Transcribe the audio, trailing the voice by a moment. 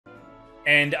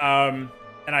And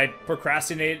I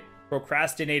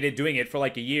procrastinated doing it for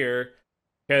like a year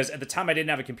because at the time I didn't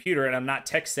have a computer and I'm not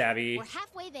tech savvy. We're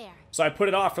halfway there. So I put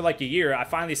it off for like a year. I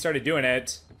finally started doing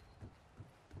it.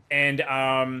 And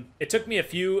it took me a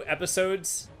few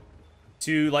episodes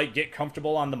to like get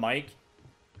comfortable on the mic.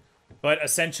 But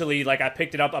essentially, like, I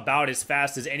picked it up about as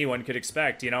fast as anyone could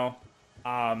expect, you know?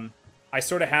 I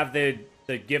sort of have the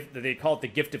gift, they call it the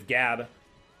gift of gab.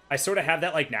 I sort of have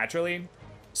that, like, naturally.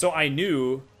 So I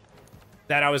knew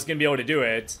that I was going to be able to do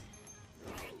it.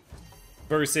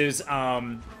 Versus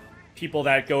people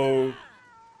that go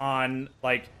on,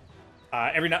 like,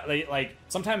 every night, like,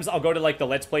 sometimes I'll go to, like, the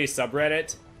Let's Play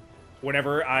subreddit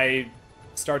whenever I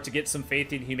start to get some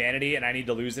faith in humanity and I need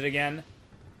to lose it again.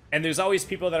 And there's always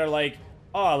people that are like,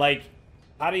 oh, like,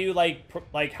 how do you,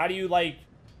 how do you,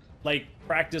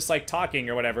 practice, like, talking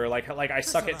or whatever? Like I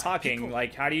suck at talking.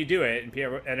 Like, how do you do it?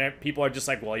 And people are just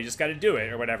like, well, you just got to do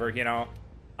it or whatever, you know?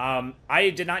 I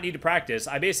did not need to practice.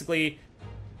 I basically,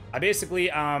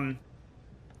 like,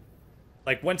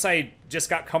 once I just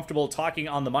got comfortable talking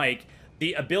on the mic,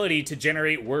 the ability to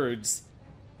generate words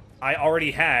I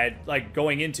already had, like,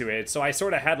 going into it. So I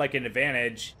sort of had, like, an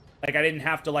advantage. Like, I didn't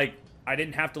have to, like,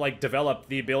 develop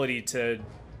the ability to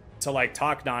like,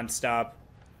 talk nonstop.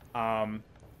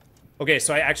 Okay,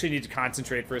 so I actually need to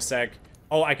concentrate for a sec.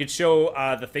 Oh, I could show,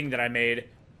 the thing that I made.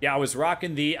 Yeah, I was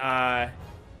rocking the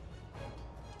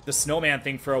snowman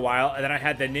thing for a while, and then I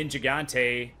had the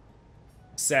Ninjagante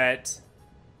set.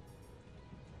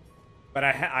 But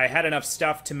I had enough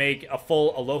stuff to make a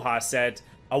full Aloha set.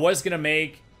 I was gonna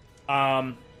make,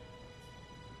 I'm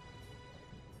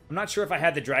not sure if I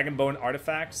had the Dragon Bone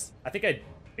artifacts. I think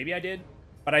maybe I did.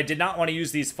 But I did not want to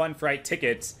use these Fun Fright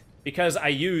tickets because I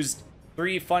used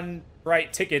 3 Fun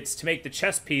Fright tickets to make the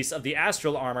chest piece of the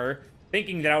Astral Armor,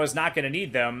 thinking that I was not going to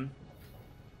need them.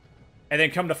 And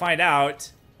then come to find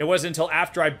out, it wasn't until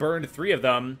after I burned 3 of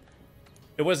them,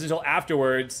 it wasn't until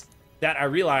afterwards that I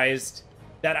realized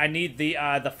that I need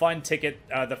the Fun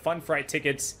Fright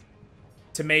tickets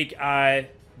to make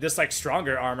this, like,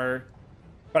 stronger armor.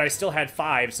 But I still had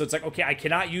 5, so it's like, okay, I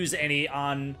cannot use any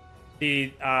on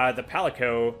the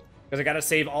Palico, because I gotta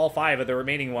save all 5 of the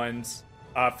remaining ones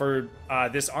for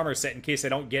this armor set in case I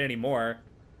don't get any more.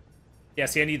 Yeah,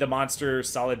 see, I need the monster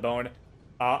solid bone.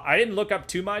 I didn't look up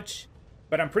too much,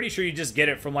 but I'm pretty sure you just get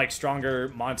it from, like, stronger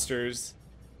monsters.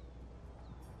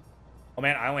 Oh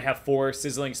man, I only have 4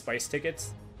 sizzling spice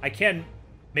tickets. I can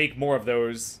make more of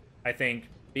those, I think.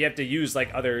 But you have to use,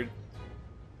 like, other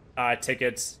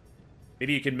tickets.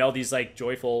 Maybe you can meld these, like,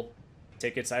 joyful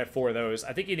tickets. I have 4 of those.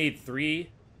 I think you need 3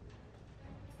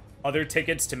 other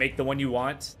tickets to make the one you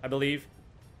want, I believe.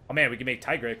 Oh, man, we can make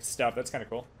Tigrex stuff. That's kind of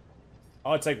cool.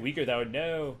 Oh, it's, like, weaker, though.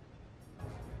 No.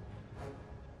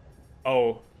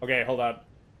 Oh, okay, hold up.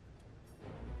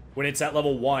 When it's at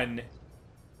level 1,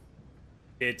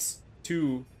 it's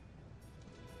 2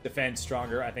 defense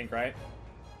stronger, I think, right?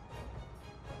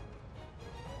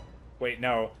 Wait,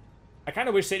 no. I kind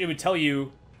of wish that it would tell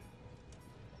you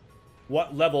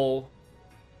what level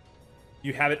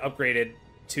you have it upgraded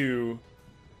to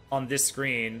on this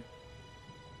screen.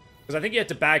 Because I think you have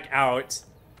to back out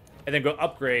and then go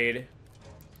upgrade.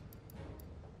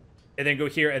 And then go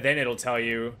here and then it'll tell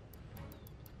you.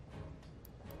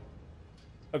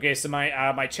 Okay, so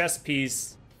my chest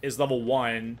piece is level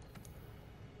 1.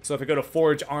 So if I go to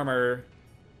Forge Armor...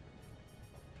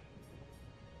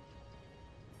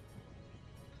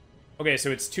 Okay,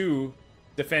 so it's 2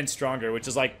 defense stronger, which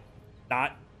is, like,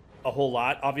 not a whole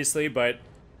lot, obviously, but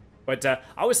I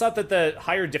always thought that the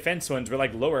higher defense ones were,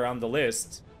 like, lower on the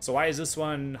list. So why is this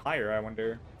one higher, I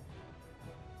wonder?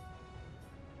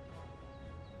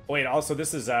 Oh, wait, also,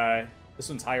 this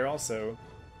one's higher also.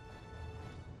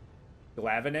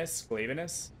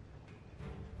 Glavinus?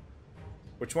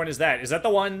 Which one is that? Is that the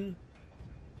one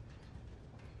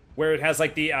where it has,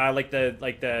 like,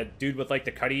 the dude with, like,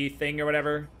 the cutty thing or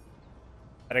whatever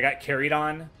that I got carried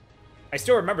on? I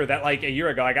still remember that, like, a year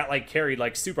ago, I got, like, carried,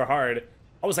 like, super hard.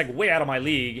 I was, like, way out of my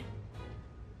league.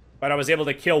 But I was able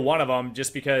to kill one of them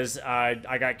just because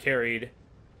I got carried.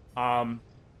 Oh,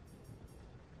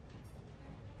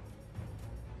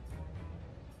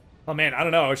 man, I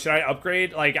don't know. Should I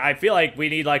upgrade? Like, I feel like we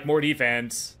need, like, more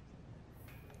defense.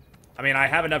 I mean, I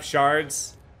have enough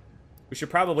shards. We should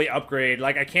probably upgrade.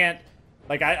 Like, I can't...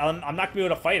 Like, I'm not gonna be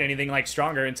able to fight anything, like,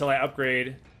 stronger until I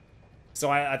upgrade. So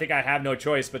I think I have no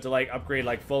choice but to, like, upgrade,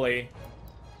 like, fully.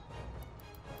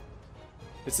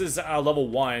 This is level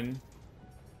 1.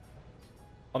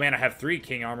 Oh, man, I have 3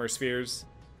 King Armor Spheres.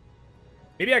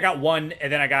 Maybe I got 1, and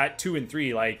then I got 2 and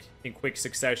 3, like, in quick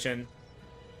succession.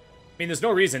 I mean, there's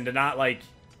no reason to not, like,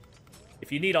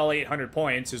 if you need all 800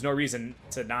 points, there's no reason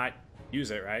to not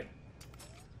use it, right?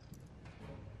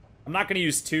 I'm not going to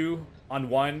use 2 on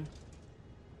 1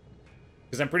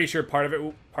 because I'm pretty sure part of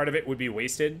it would be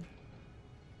wasted.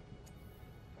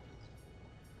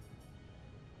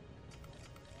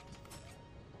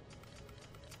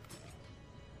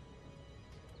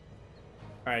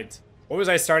 All right. What was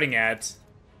I starting at?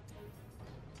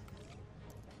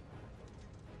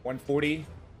 140?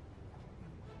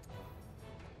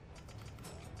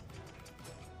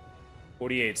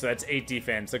 48, so that's 8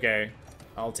 defense. Okay,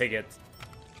 I'll take it.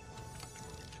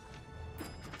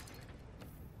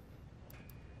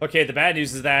 Okay, the bad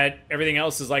news is that everything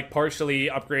else is like partially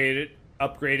upgraded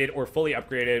or fully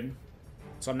upgraded.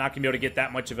 So I'm not gonna be able to get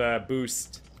that much of a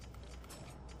boost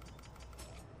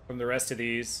from the rest of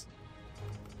these.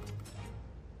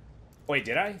 Wait,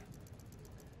 did I?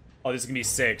 Oh, this is gonna be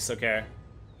 6, okay.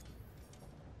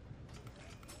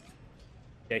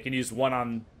 Yeah, I can use 1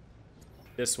 on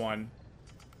this one.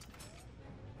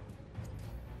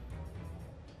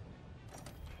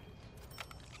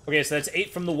 Okay, so that's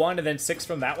 8 from the one and then 6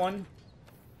 from that one.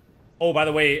 Oh, by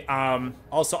the way,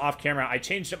 also off camera, I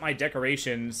changed up my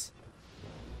decorations.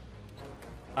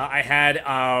 I had,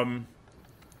 oh,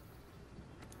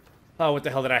 what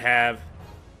the hell did I have?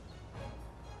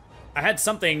 I had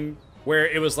something where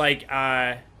it was like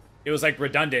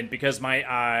redundant because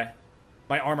my,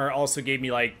 my armor also gave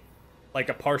me like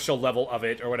a partial level of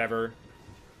it or whatever.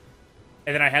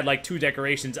 And then I had like 2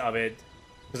 decorations of it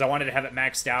because I wanted to have it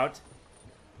maxed out.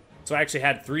 So I actually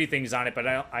had 3 things on it, but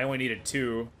I only needed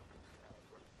 2.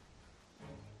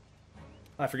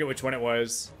 I forget which one it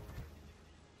was.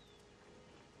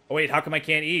 Oh wait, how come I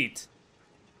can't eat?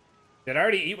 Did I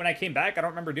already eat when I came back? I don't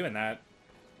remember doing that.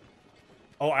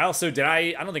 Oh, I also,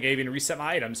 I don't think I even reset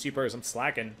my items. Jeepers, I'm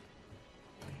slacking.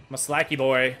 I'm a slacky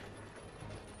boy.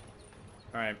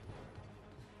 Alright.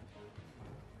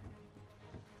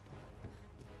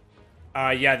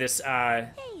 Yeah, this,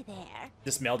 hey there.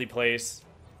 This meldy place.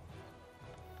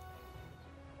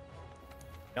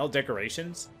 Meld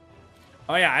decorations?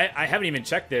 Oh yeah, I haven't even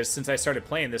checked this since I started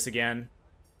playing this again.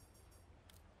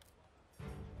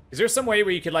 Is there some way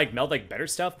where you could, like, meld, like, better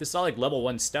stuff? This is all, like, level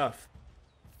 1 stuff.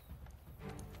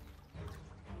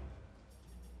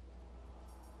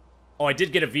 Oh, I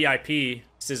did get a VIP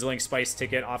Sizzling Spice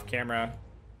ticket off camera.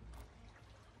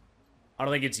 I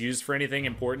don't think it's used for anything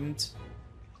important.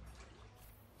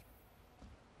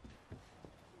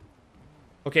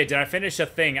 Okay, did I finish a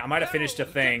thing? I might have finished a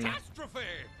thing.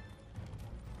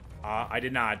 I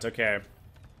did not. Okay.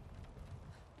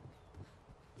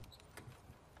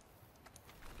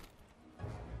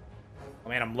 Oh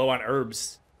man, I'm low on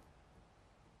herbs.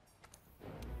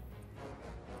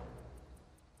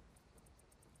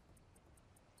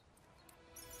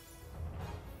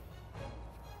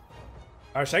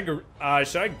 Should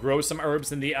I grow some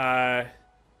herbs in the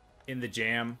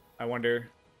jam? I wonder.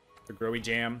 The growy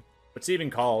jam. What's it even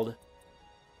called?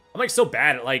 I'm like so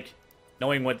bad at like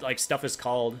knowing what like stuff is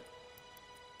called.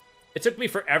 It took me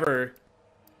forever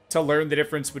to learn the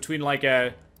difference between like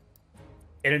an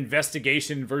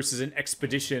investigation versus an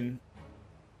expedition.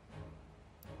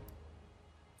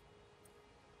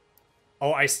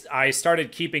 Oh, I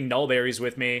started keeping nullberries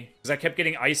with me because I kept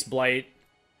getting ice blight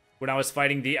when I was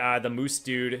fighting the moose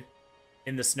dude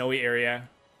in the snowy area.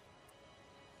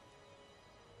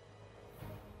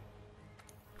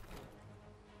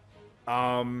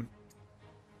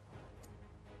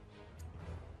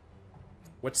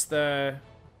 What's the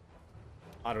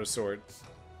auto sword?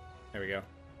 There we go.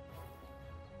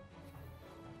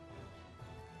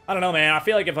 I don't know, man. I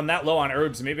feel like if I'm that low on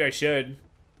herbs, maybe I should.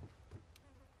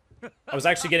 I was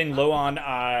actually getting low on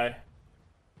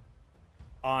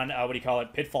what do you call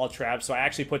it? Pitfall traps. So I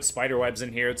actually put spider webs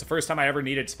in here. It's the first time I ever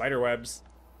needed spider webs.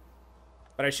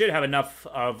 But I should have enough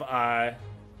of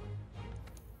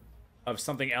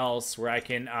something else where I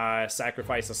can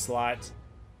sacrifice a slot.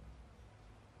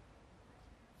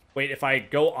 Wait, if I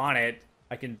go on it,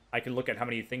 I can look at how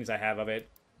many things I have of it.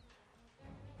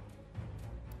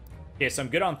 Okay, so I'm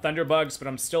good on thunderbugs, but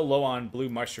I'm still low on blue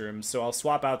mushrooms, so I'll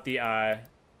swap out the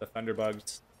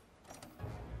thunderbugs.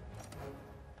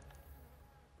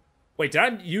 Wait, did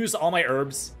I use all my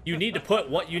herbs? You need to put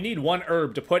you need 1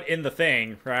 herb to put in the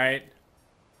thing, right?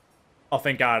 Oh,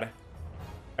 thank God.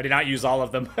 I did not use all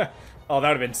of them. Oh, that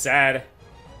would have been sad.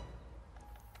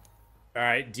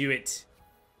 Alright, do it.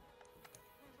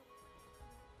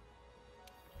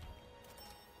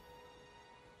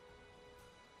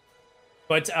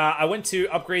 But I went to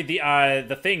upgrade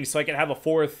the thing so I could have a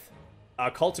 4th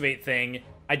cultivate thing.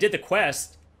 I did the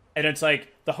quest, and it's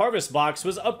like the harvest box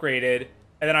was upgraded,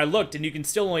 and then I looked, and you can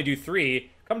still only do 3.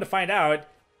 come to find out,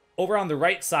 over on the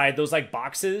right side, those like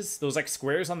boxes, those like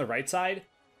squares on the right side,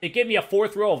 it gave me a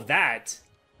 4th row of that.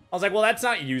 I was like, well, that's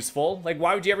not useful. Like,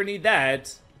 why would you ever need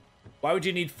that? Why would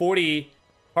you need 40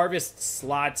 harvest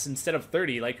slots instead of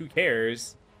 30? Like, who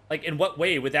cares? Like, in what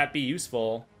way would that be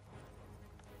useful?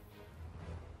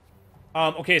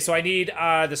 Okay, so I need,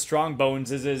 the strong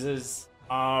bones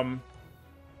I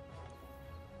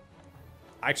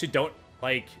actually don't,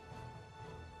 like...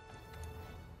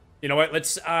 You know what?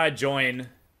 Let's, join.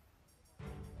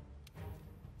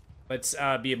 Let's,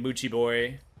 be a Moochie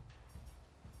boy.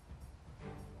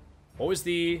 What was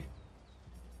the...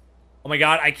 Oh my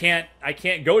god, I can't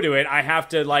go to it. I have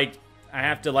to, like,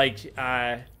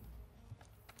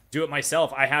 do it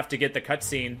myself. I have to get the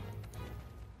cutscene.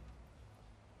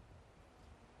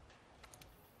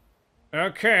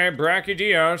 Okay,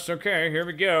 Brachydios. Okay, here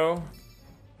we go.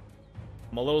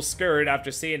 I'm a little scared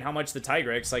after seeing how much the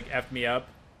Tigrex, like, effed me up.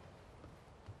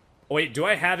 Oh, wait, do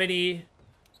I have any...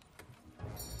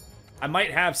 I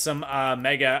might have some,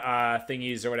 mega,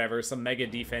 thingies or whatever. Some mega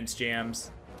defense jams.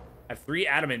 I have 3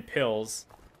 adamant pills.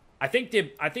 I think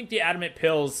the adamant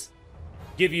pills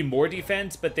give you more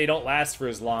defense, but they don't last for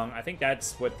as long. I think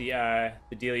that's what the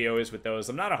dealio is with those.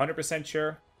 I'm not 100%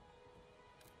 sure.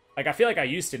 Like, I feel like I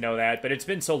used to know that, but it's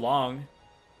been so long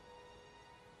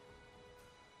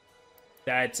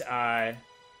that,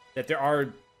 that there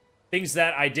are things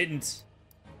that I didn't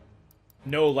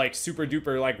know, like, super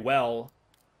duper, like, well,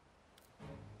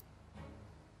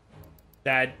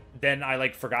 that then I,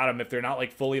 like, forgot them if they're not,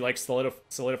 like, fully, like,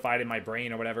 solidified in my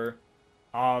brain or whatever.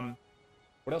 What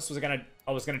else was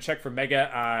I was gonna check for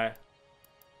mega,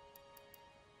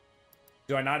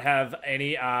 do I not have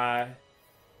any,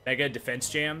 mega defense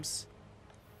jams?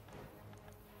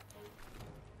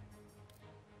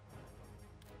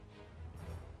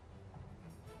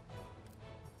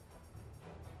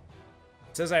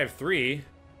 It says I have 3.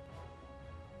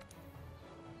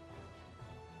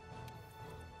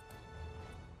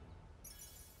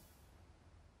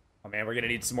 Oh man, we're gonna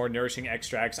need some more nourishing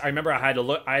extracts. I remember I had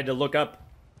to look up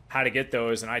how to get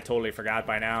those, and I totally forgot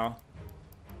by now.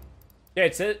 Yeah,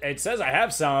 it says I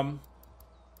have some.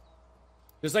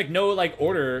 There's like no like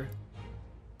order.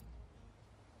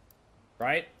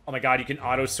 Right? Oh my god, you can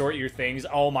auto sort your things.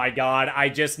 Oh my god, I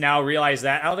just now realized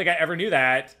that. I don't think I ever knew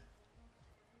that.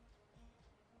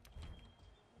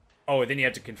 Oh, then you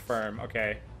have to confirm.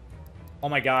 Okay. Oh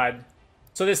my god.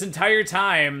 So this entire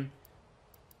time,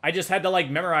 I just had to like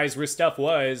memorize where stuff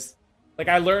was. Like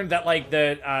I learned that like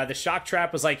the shock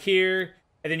trap was like here,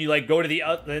 and then you like go to the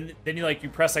then you like you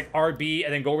press like RB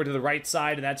and then go over to the right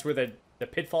side, and that's where the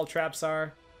pitfall traps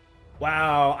are.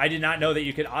 Wow, I did not know that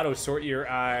you could auto sort your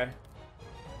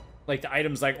like the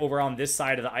items like over on this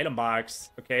side of the item box.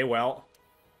 Okay, well.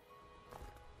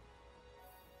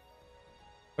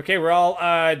 Okay, we're all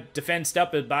defensed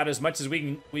up about as much as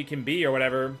we can be or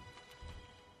whatever.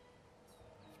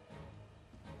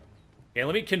 Okay,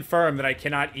 let me confirm that I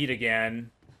cannot eat again.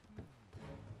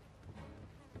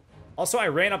 Also, I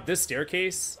ran up this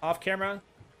staircase off camera,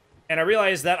 and I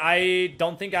realized that I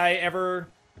don't think I ever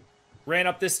ran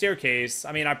up this staircase.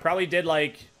 I mean, I probably did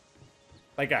like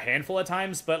a handful of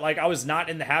times, but like I was not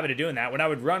in the habit of doing that. When I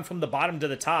would run from the bottom to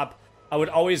the top, I would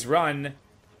always run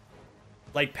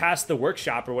like past the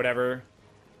workshop or whatever.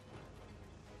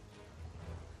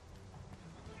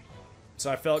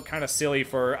 So I felt kind of silly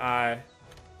for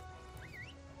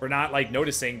not like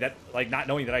noticing that, like not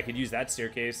knowing that I could use that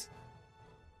staircase.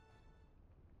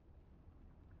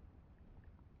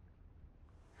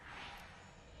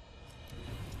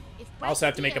 I also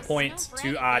have to make a point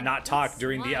to not talk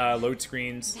during the load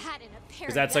screens,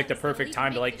 because that's like the perfect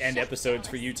time to like end episodes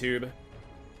for YouTube.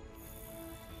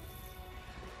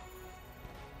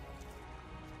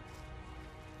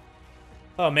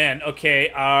 Oh man, okay,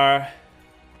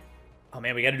 oh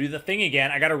man, we gotta do the thing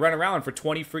again. I gotta run around for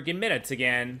 20 freaking minutes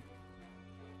again.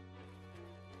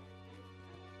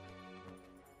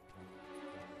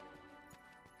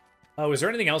 Oh, is there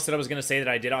anything else that I was gonna say that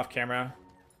I did off camera?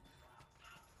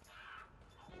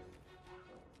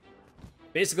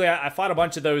 Basically, I fought a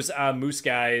bunch of those moose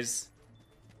guys.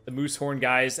 The moose horn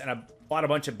guys, and I fought a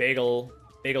bunch of bagel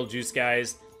juice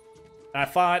guys. And I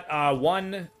fought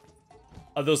one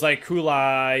of those like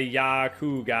Kula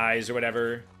Yaku guys or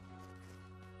whatever.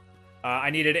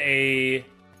 I needed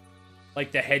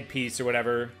like the headpiece or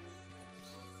whatever.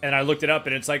 And I looked it up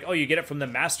and it's like, oh, you get it from the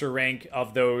master rank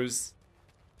of those.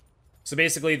 So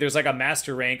basically there's like a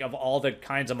master rank of all the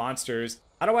kinds of monsters.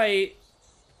 How do I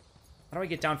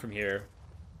get down from here?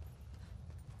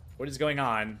 What is going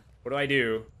on? What do I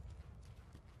do?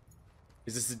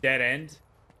 Is this a dead end?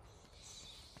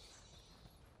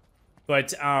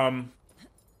 But,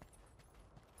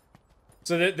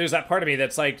 so there's that part of me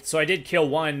that's like, so I did kill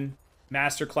one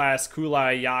Masterclass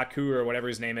Kula Yaku, or whatever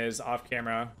his name is, off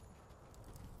camera.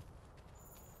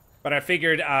 But I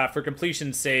figured, for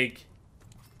completion's sake,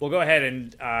 we'll go ahead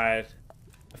and,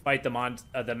 fight the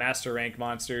Master Rank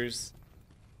monsters.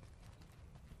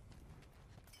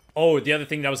 Oh, the other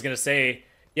thing that I was gonna say,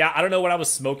 yeah, I don't know what I was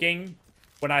smoking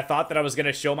when I thought that I was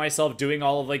gonna show myself doing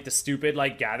all of, like, the stupid,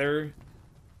 like, gather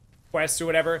quests or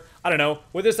whatever. I don't know.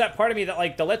 Well, there's that part of me that,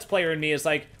 like, the Let's Player in me is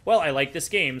like, well, I like this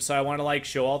game, so I want to, like,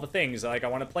 show all the things. Like, I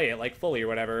want to play it, like, fully or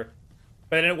whatever.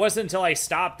 But then it wasn't until I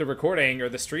stopped the recording or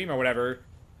the stream or whatever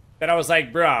that I was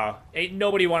like, bro, ain't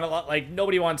nobody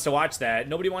nobody wants to watch that.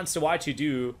 Nobody wants to watch you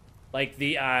do, like,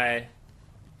 the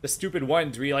stupid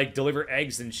ones where you, like, deliver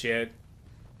eggs and shit.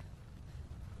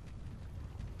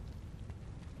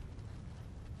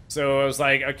 So I was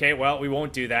like, okay, well, we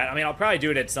won't do that. I mean, I'll probably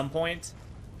do it at some point.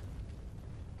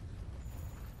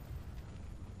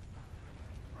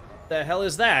 The hell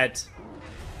is that?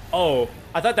 Oh,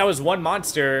 I thought that was one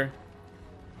monster.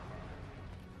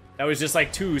 That was just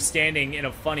like two standing in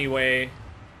a funny way.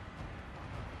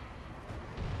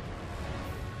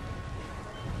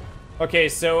 Okay,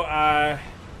 so, I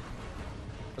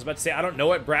was about to say, I don't know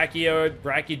what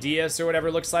Brachydius or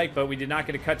whatever looks like, but we did not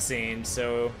get a cutscene,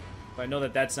 so I know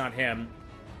that that's not him.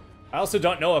 I also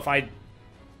don't know if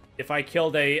I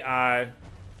killed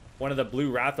one of the blue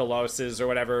Rathaloses or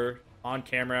whatever on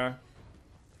camera.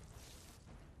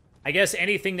 I guess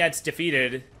anything that's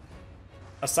defeated,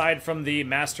 aside from the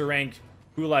Master Rank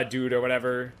Hula dude or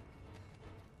whatever.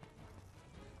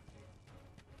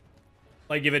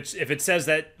 Like, if it says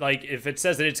that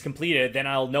it's completed, then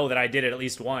I'll know that I did it at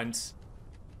least once.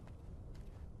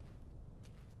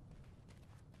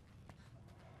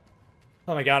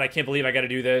 Oh my god, I can't believe I gotta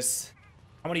do this.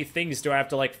 How many things do I have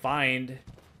to, like, find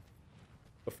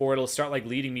before it'll start, like,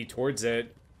 leading me towards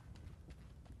it?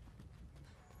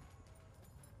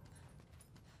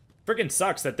 Freaking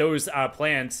sucks that those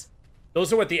plants,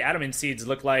 those are what the adamant seeds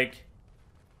look like.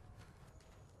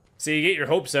 So you get your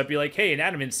hopes up, you're like, hey, an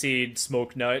adamant seed,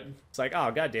 smoke nut. It's like,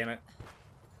 oh, god damn it.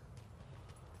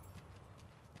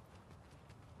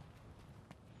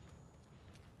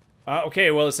 Okay,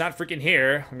 well, it's not freaking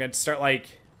here. I'm gonna start, like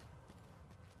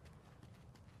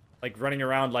running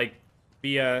around, like,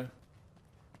 via,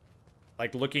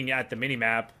 like, looking at the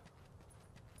minimap.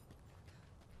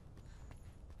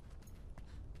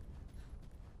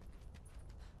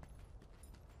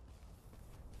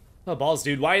 Oh, balls,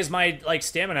 dude. Why is my, like,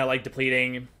 stamina, like,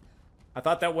 depleting? I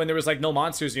thought that when there was, like, no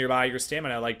monsters nearby, your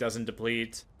stamina, like, doesn't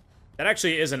deplete. That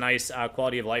actually is a nice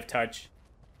quality of life touch.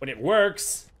 When it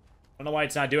works. I don't know why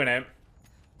it's not doing it.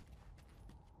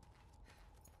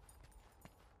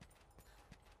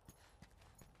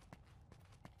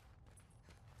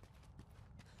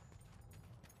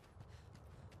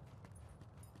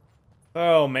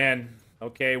 Oh, man.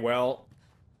 Okay, well.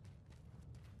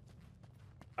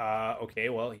 Okay,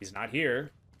 well, he's not here.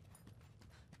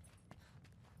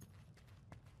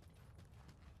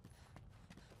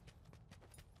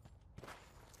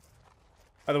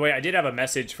 By the way, I did have a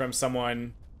message from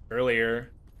someone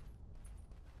earlier.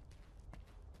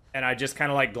 And I just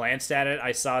kind of, like, glanced at it.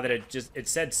 I saw that it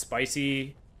said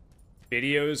spicy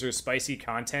videos or spicy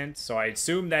content. So I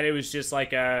assumed that it was just,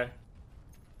 like, a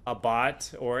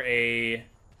bot or a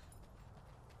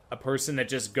person that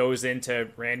just goes into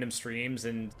random streams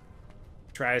and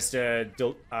tries to,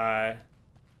 I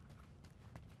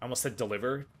almost said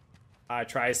deliver,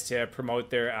 tries to promote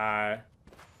their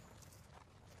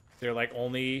like,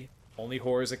 only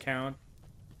horrors account.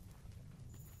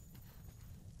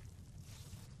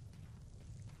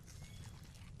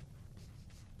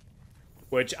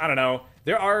 Which, I don't know,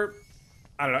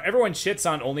 everyone shits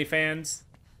on OnlyFans,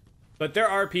 but there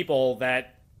are people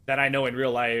that I know in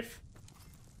real life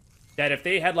that if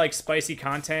they had, like, spicy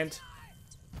content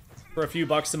for a few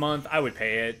bucks a month, I would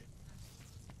pay it.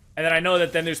 And then I know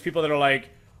that then there's people that are like,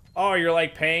 oh, you're,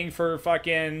 like, paying for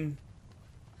fucking...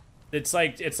 It's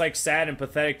like sad and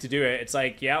pathetic to do it. It's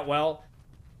like, yeah, well,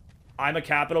 I'm a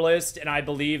capitalist, and I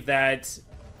believe that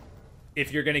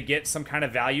if you're gonna get some kind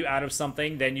of value out of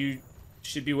something, then you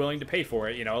should be willing to pay for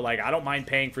it, you know? Like, I don't mind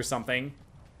paying for something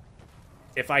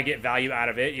if I get value out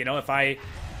of it, you know? If I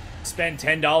spend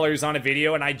 $10 on a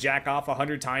video and I jack off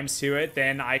 100 times to it,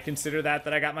 then I consider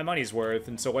that I got my money's worth.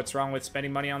 And so what's wrong with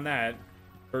spending money on that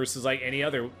versus, like,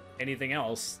 anything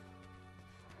else?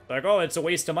 Like, oh, it's a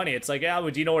waste of money. It's like, yeah, well,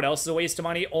 do you know what else is a waste of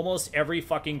money? Almost every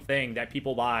fucking thing that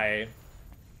people buy.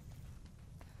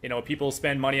 You know, people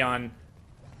spend money on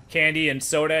candy and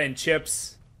soda and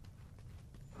chips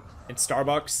and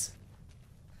Starbucks.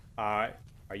 Are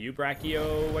you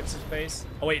Brachio? What's his face?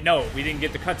 Oh wait, no, we didn't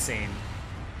get the cutscene.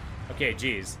 Okay,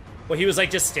 geez. Well, he was like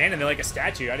just standing there like a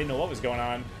statue. I didn't know what was going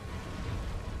on.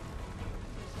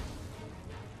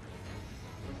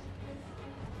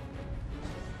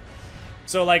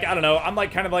 So like, I don't know, I'm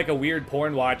like kind of like a weird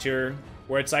porn watcher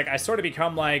where it's like I sort of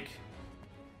become like,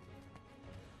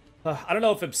 I don't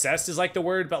know if obsessed is like the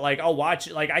word, but like I'll watch,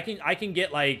 like I can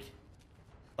get like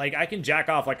I can jack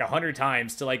off like 100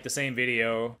 times to like the same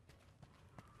video.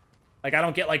 Like I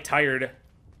don't get like tired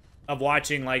of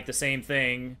watching like the same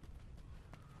thing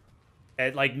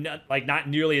at like not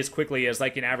nearly as quickly as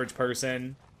like an average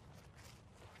person.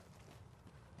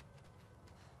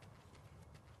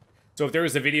 So if there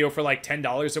was a video for like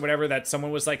 $10 or whatever that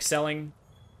someone was like selling,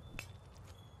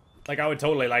 like I would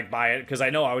totally like buy it because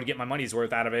I know I would get my money's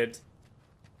worth out of it.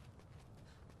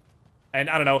 And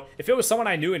I don't know, if it was someone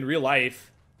I knew in real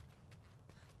life,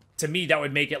 to me that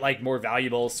would make it like more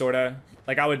valuable, sorta.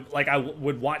 Like I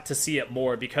would want to see it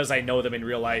more because I know them in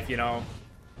real life, you know?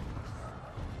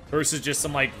 Versus just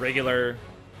some like regular,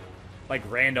 like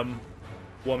random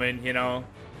woman, you know?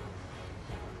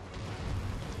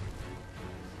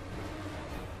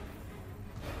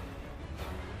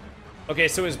 Okay,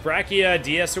 so is Brachia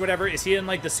DS or whatever, is he in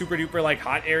like the super duper like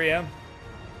hot area?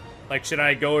 Like should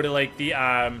I go to like the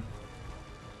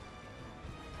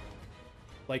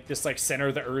like this like center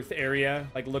of the earth area,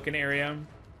 like looking area?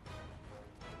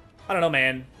 I don't know,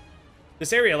 man.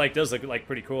 This area like does look like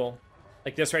pretty cool.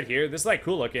 Like this right here, this is like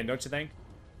cool looking, don't you think?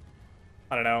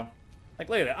 I don't know. Like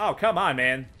look at that. Oh, come on,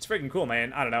 man. It's freaking cool,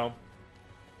 man. I don't know.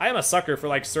 I am a sucker for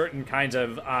like certain kinds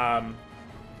of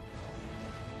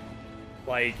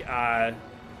like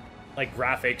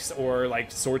graphics or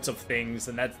like sorts of things,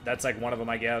 and that's like one of them,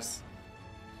 I guess.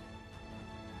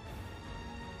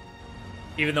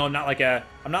 Even though I'm not like a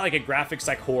graphics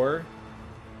like whore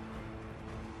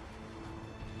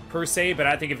per se, but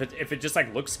I think if it just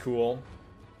like looks cool,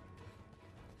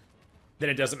 then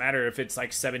it doesn't matter if it's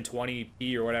like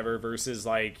 720p or whatever versus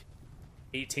like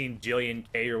 18 jillion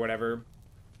K or whatever.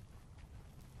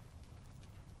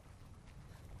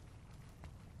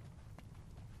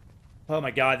 Oh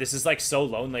my god, this is like so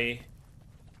lonely.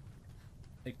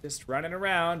 Like just running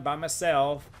around by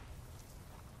myself.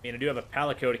 I mean, I do have a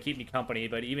Palico to keep me company,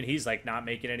 but even he's like not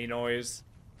making any noise.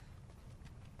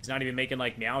 He's not even making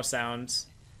like meow sounds.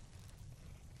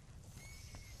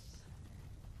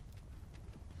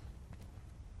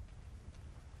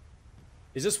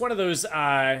 Is this one of those,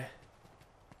 oh,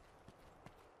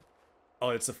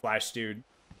 it's the Flash dude.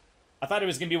 I thought it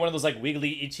was gonna be one of those like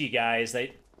wiggly, itchy guys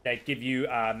that give you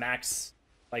max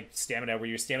like stamina, where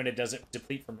your stamina doesn't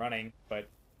deplete from running, but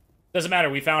doesn't matter.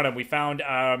 We found him.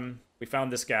 We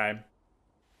found this guy.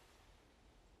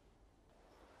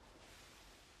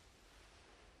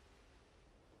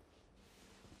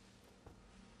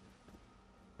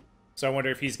 So I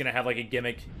wonder if he's gonna have like a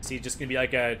gimmick. Is he just gonna be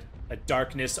like a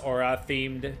darkness aura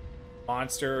themed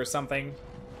monster or something?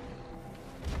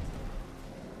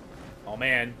 Oh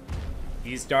man,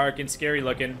 he's dark and scary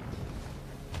looking.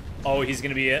 Oh, he's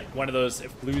gonna be one of those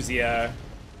Effluvia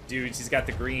dudes. He's got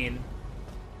the green.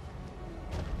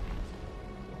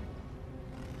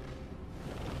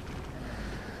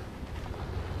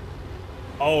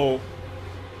 Oh,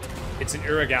 it's an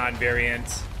Uragan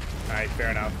variant. Alright,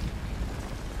 fair enough.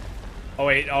 Oh,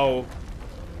 wait, oh.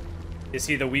 Is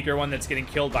he the weaker one that's getting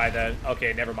killed by the...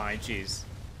 Okay, never mind, jeez.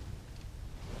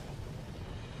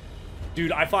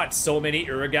 Dude, I fought so many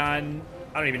Uragan...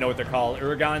 I don't even know what they're called.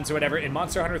 Uragans or whatever. In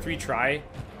Monster Hunter 3 Try,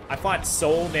 I fought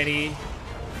so many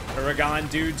Uragan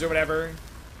dudes or whatever.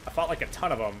 I fought like a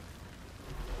ton of them.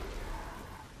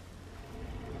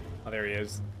 Oh, there he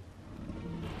is.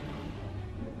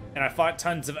 And I fought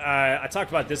tons of, I talked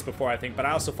about this before, I think, but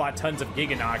I also fought tons of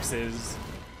Giganoxes.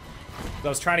 I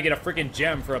was trying to get a freaking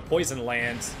gem for a poison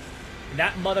lance. And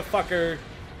that motherfucker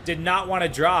did not want to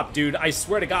drop, dude. I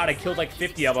swear to God, I killed like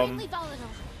 50 of them. Volatile.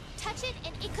 Touch it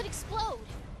and it could explode.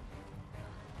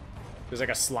 There's like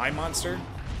a slime monster.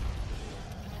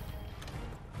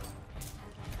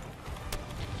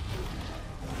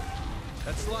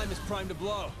 That slime is primed to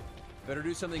blow. Better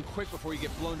do something quick before you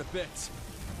get blown to bits.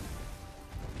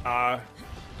 So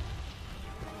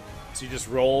you just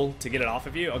roll to get it off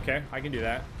of you? Okay, I can do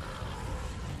that.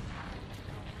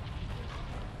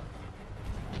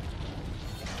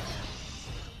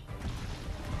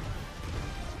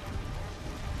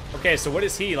 Okay, so what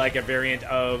is he, like a variant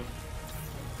of?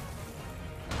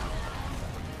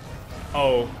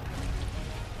 Oh.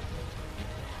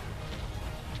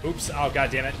 Oops, oh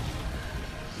god damn it.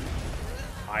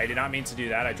 I did not mean to do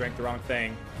that, I drank the wrong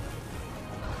thing.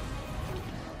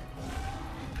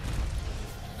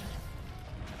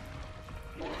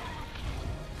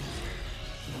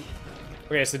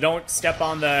 Okay, so don't step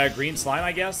on the green slime,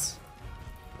 I guess.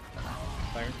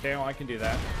 Okay, well, I can do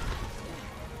that.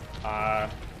 I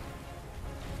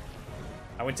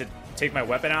went to take my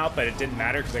weapon out, but it didn't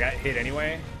matter because I got hit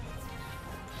anyway.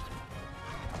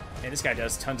 And this guy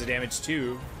does tons of damage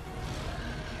too.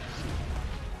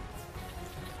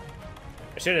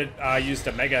 I should have used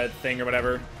a mega thing or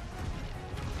whatever.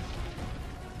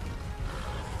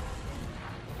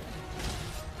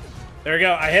 There we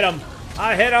go. I hit him.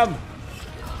 I hit him.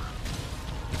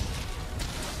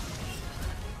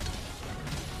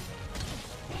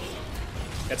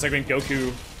 That's like when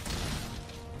Goku,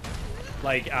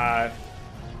 like, God,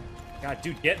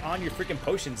 dude, get on your freaking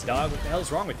potions, dog. What the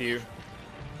hell's wrong with you?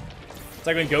 It's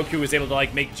like when Goku was able to,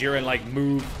 like, make Jiren, like,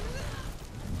 move.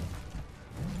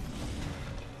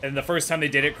 And the first time they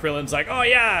did it, Krillin's like, oh,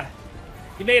 yeah,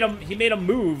 he made him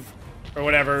move, or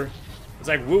whatever. It's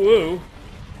like, woo-woo.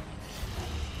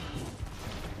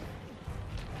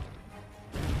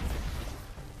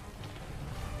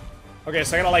 Okay,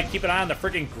 so I gotta, like, keep an eye on the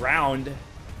freaking ground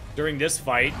during this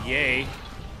fight. Yay.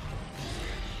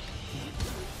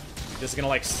 Just gonna,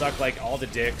 like, suck, like, all the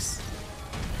dicks.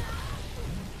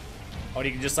 Oh, and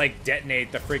he can just, like,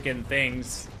 detonate the freaking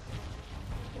things.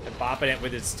 And bopping it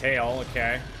with his tail.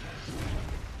 Okay.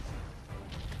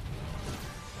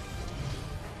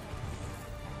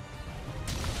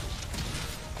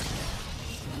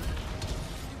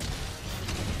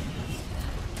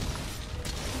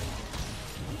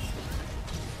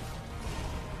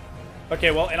 Okay,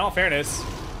 well, in all fairness,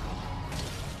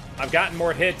 I've gotten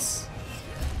more hits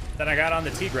than I got on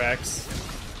the T-Rex.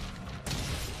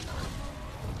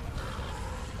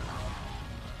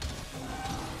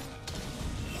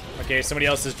 Okay, somebody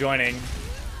else is joining.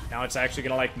 Now it's actually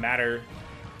gonna, like, matter.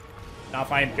 Now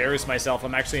if I embarrass myself,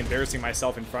 I'm actually embarrassing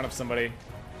myself in front of somebody.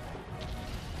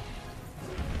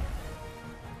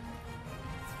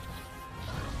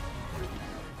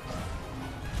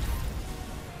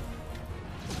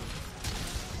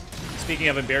 Speaking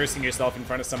of embarrassing yourself in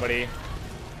front of somebody,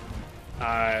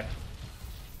 yeah,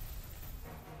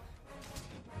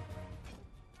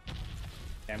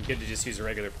 I'm good to just use a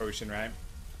regular potion, right?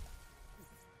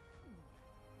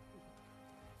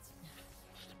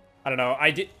 I don't know.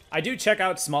 I do check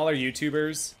out smaller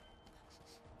YouTubers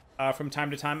from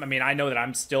time to time. I mean, I know that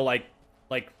I'm still like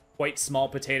quite small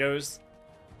potatoes.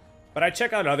 But I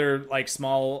check out other, like,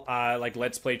 small, like,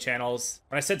 Let's Play channels.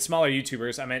 When I said smaller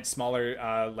YouTubers, I meant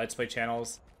smaller, Let's Play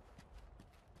channels.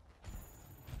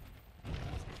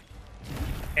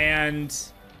 And...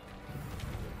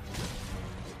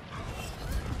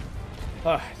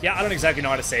 yeah, I don't exactly know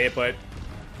how to say it, but...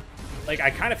 like, I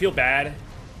kind of feel bad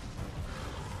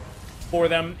for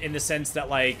them in the sense that,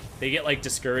 like, they get, like,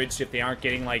 discouraged if they aren't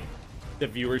getting, like, the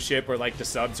viewership or, like, the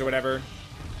subs or whatever.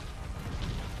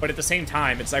 But at the same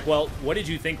time, it's like, well, what did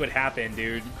you think would happen,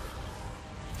 dude?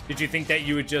 Did you think that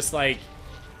you would just, like,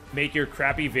 make your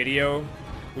crappy video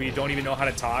where you don't even know how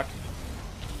to talk?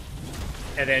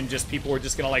 And then just people were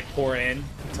just gonna, like, pour in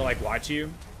to, like, watch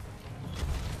you?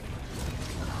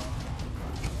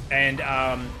 And,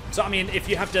 so, I mean, if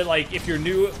you have to, like, if you're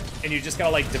new and you just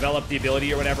gotta, like, develop the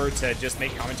ability or whatever to just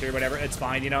make commentary or whatever, it's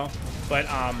fine, you know? But,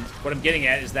 what I'm getting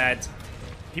at is that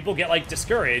people get, like,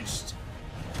 discouraged.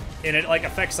 And it, like,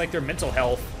 affects, like, their mental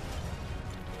health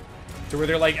to where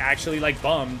they're, like, actually, like,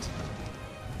 bummed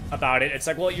about it. It's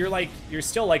like, well, you're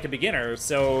still, like, a beginner,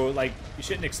 so, like, you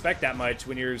shouldn't expect that much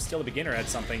when you're still a beginner at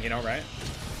something, you know, right?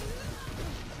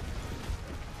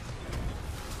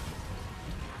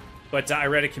 But I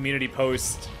read a community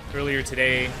post earlier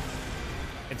today,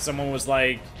 and someone was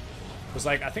like,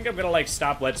 I think I'm gonna, like,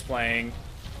 stop Let's Playing,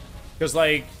 because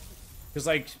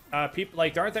people,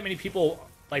 like, there aren't that many people,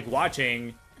 like,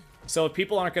 watching. So if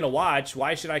people aren't going to watch,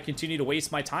 why should I continue to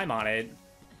waste my time on it?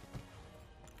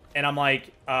 And I'm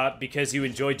like, because you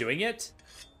enjoy doing it?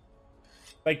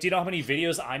 Like, do you know how many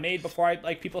videos I made before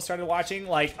people started watching?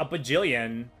 Like, a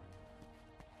bajillion.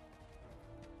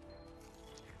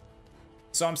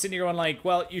 So I'm sitting here going like,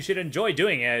 well, you should enjoy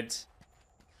doing it.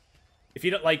 If you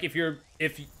don't, like, if your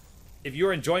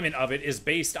enjoyment of it is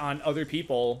based on other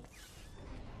people,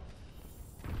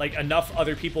 like, enough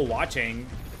other people watching,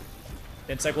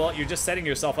 it's like, well, you're just setting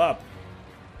yourself up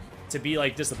to be,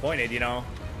 like, disappointed, you know?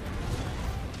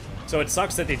 So it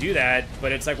sucks that they do that,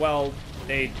 but it's like, well,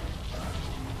 they...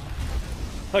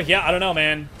 oh, yeah, I don't know,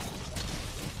 man.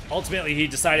 Ultimately, he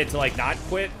decided to, like, not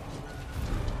quit.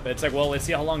 But it's like, well, let's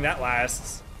see how long that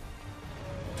lasts.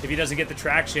 If he doesn't get the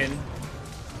traction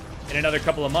in another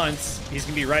couple of months, he's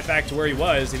gonna be right back to where he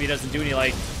was if he doesn't do any,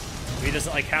 like... if he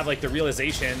doesn't, like, have, like, the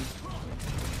realization...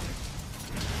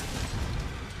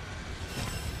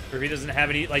 Or if he doesn't have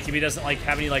any, like, if he doesn't, like,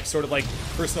 have any, like, sort of, like,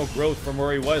 personal growth from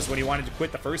where he was when he wanted to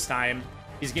quit the first time,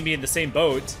 he's gonna be in the same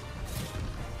boat.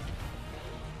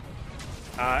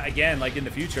 Again, like, in the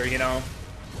future, you know?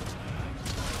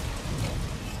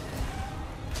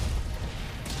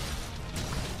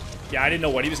 Yeah, I didn't know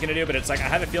what he was gonna do, but it's like, I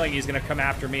have a feeling he's gonna come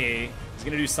after me. He's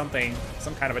gonna do something,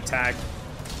 some kind of attack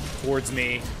towards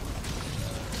me.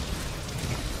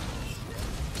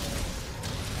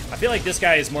 I feel like this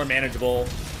guy is more manageable.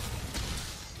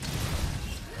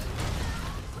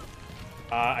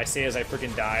 I say as I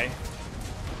freaking die.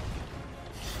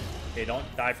 Okay, don't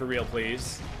die for real,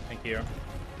 please. Thank you.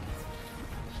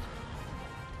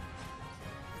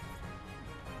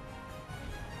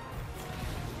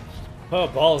 Oh,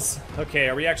 balls. Okay,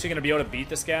 are we actually going to be able to beat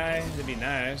this guy? That'd be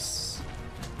nice.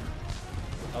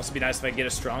 It'd also be nice if I get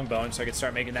a strong bone so I could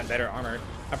start making that better armor.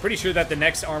 I'm pretty sure that the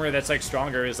next armor that's, like,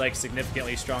 stronger is, like,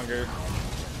 significantly stronger.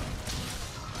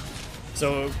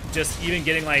 So, just even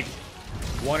getting, like,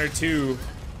 1 or 2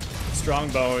 strong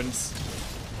bones.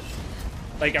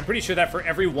 Like, I'm pretty sure that for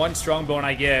every 1 strong bone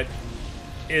I get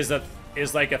is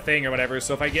like a thing or whatever.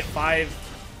 So if I get 5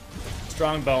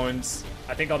 strong bones,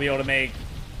 I think I'll be able to make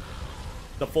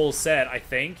the full set, I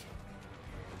think.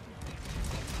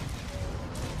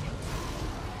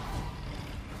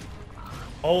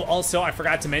 Oh, also, I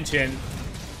forgot to mention,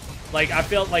 like, I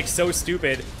felt, like, so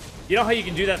stupid. You know how you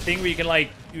can do that thing where you can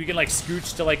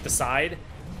scooch to, like, the side?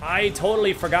 I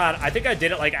totally forgot. I think I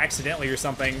did it, like, accidentally or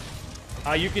something.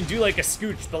 You can do, like, a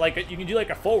scooch, but, like, you can do, like,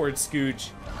 a forward scooch.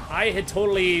 I had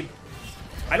totally...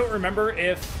 I don't remember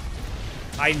if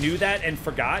I knew that and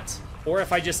forgot, or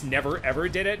if I just never, ever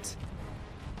did it.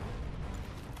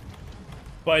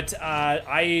 But,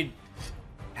 I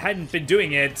hadn't been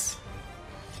doing it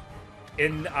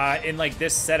in like,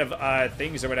 this set of,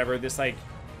 things or whatever. This, like,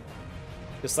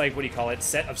 what do you call it?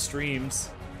 Set of streams.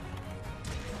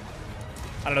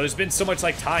 I don't know, there's been so much,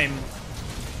 like, time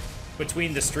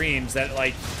between the streams that,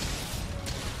 like,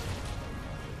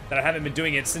 that I haven't been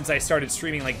doing it since I started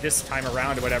streaming, like, this time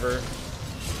around or whatever.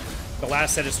 The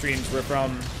last set of streams were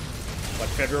from, what,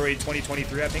 February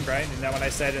 2023, I think, right? Isn't that what I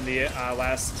said in the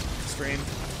last stream?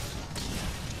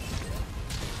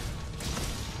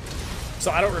 So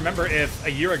I don't remember if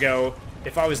a year ago,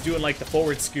 if I was doing, like, the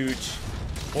forward scooch,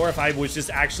 or if I was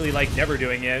just actually, like, never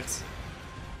doing it.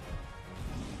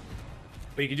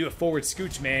 But you can do a forward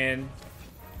scooch, man.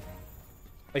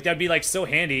 Like, that'd be, like, so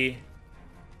handy.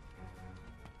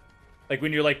 Like,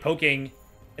 when you're, like, poking,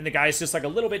 and the guy's just, like, a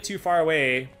little bit too far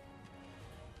away.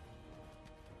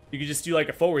 You could just do, like,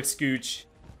 a forward scooch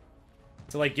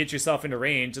to, like, get yourself into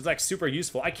range. It's, like, super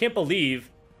useful. I can't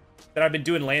believe that I've been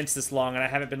doing Lance this long, and I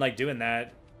haven't been, like, doing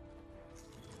that.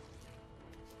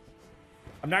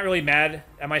 I'm not really mad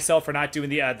at myself for not doing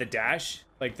the dash,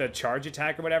 like, the charge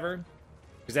attack or whatever.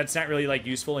 Because that's not really, like,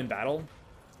 useful in battle.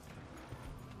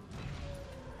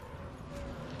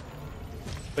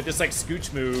 But this, like,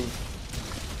 scooch move...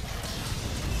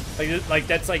 Like,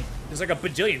 that's, like... There's, like, a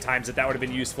bajillion times that would have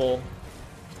been useful.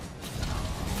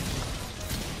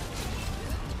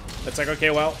 It's like, okay,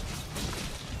 well...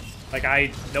 Like,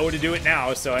 I know to do it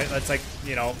now, so that's, like,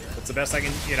 you know... That's the best I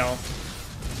can, you know...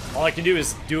 All I can do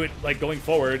is do it, like, going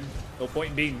forward. No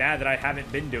point in being mad that I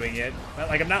haven't been doing it.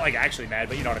 Like, I'm not, like, actually mad,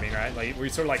 but you know what I mean, right? Like, we're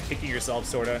sort of, like, kicking yourself,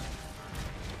 sort of.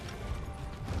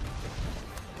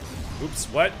 Oops,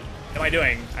 what am I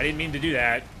doing? I didn't mean to do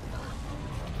that.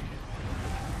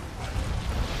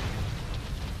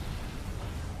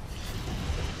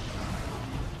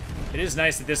 It is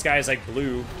nice that this guy is, like,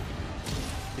 blue.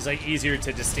 He's, like, easier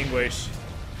to distinguish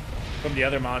from the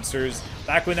other monsters.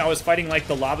 Back when I was fighting, like,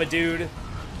 the lava dude...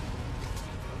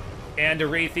 and a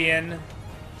Raytheon,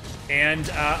 and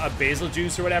a Basil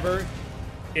Juice or whatever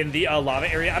in the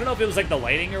lava area. I don't know if it was like the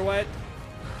lighting or what,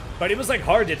 but it was like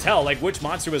hard to tell like which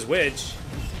monster was which.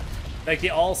 Like they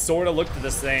all sort of looked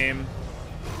the same.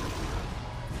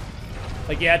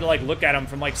 Like you had to like look at them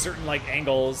from like certain like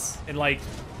angles and like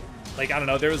I don't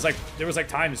know. There was like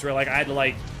times where like I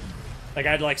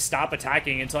had to stop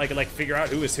attacking until I could like figure out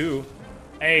who was who.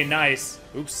 Hey, nice.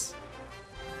 Oops.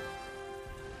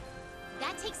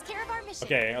 That takes care of our mission.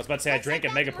 Okay, I was about to say I Let's drank a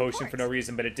head back mega to potion report. for no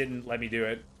reason, but it didn't let me do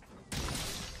it.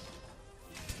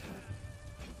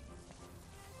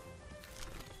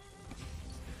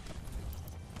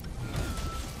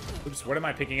 Oops, what am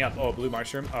I picking up? Oh, blue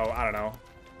mushroom? Oh, I don't know.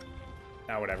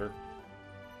 Ah, whatever.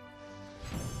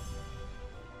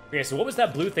 Okay, so what was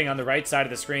that blue thing on the right side of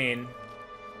the screen?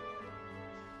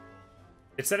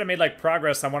 It said I made, like,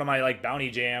 progress on one of my, like, bounty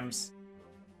jams.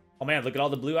 Oh, man, look at all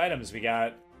the blue items we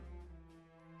got.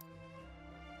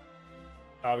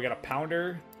 We got a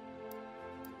pounder.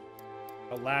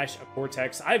 A lash, a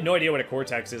cortex. I have no idea what a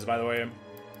cortex is, by the way.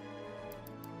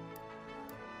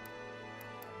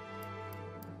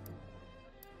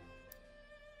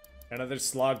 Another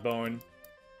slog bone.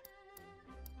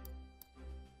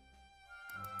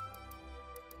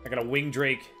 I got a wing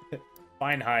drake.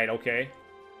 Fine hide, okay.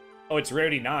 Oh, it's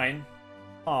rarity 9.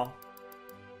 Huh.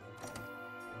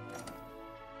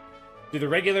 Do the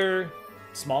regular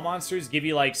small monsters give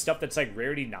you, like, stuff that's, like,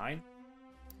 rarity 9?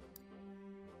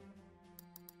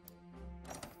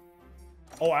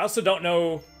 Oh, I also don't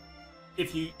know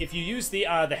if you use the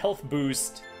health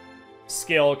boost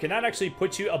skill, can that actually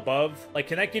put you above? Like,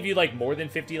 can that give you, like, more than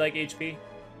 50, like, HP?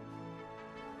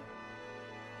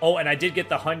 Oh, and I did get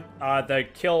the hunt, the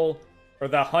kill, or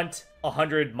the hunt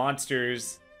 100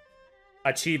 monsters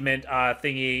achievement,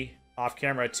 thingy off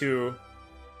camera, too.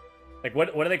 Like,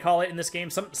 what do they call it in this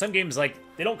game? Some games, like,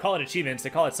 they don't call it achievements,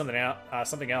 they call it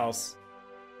something else.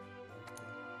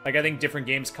 Like, I think different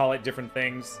games call it different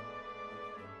things.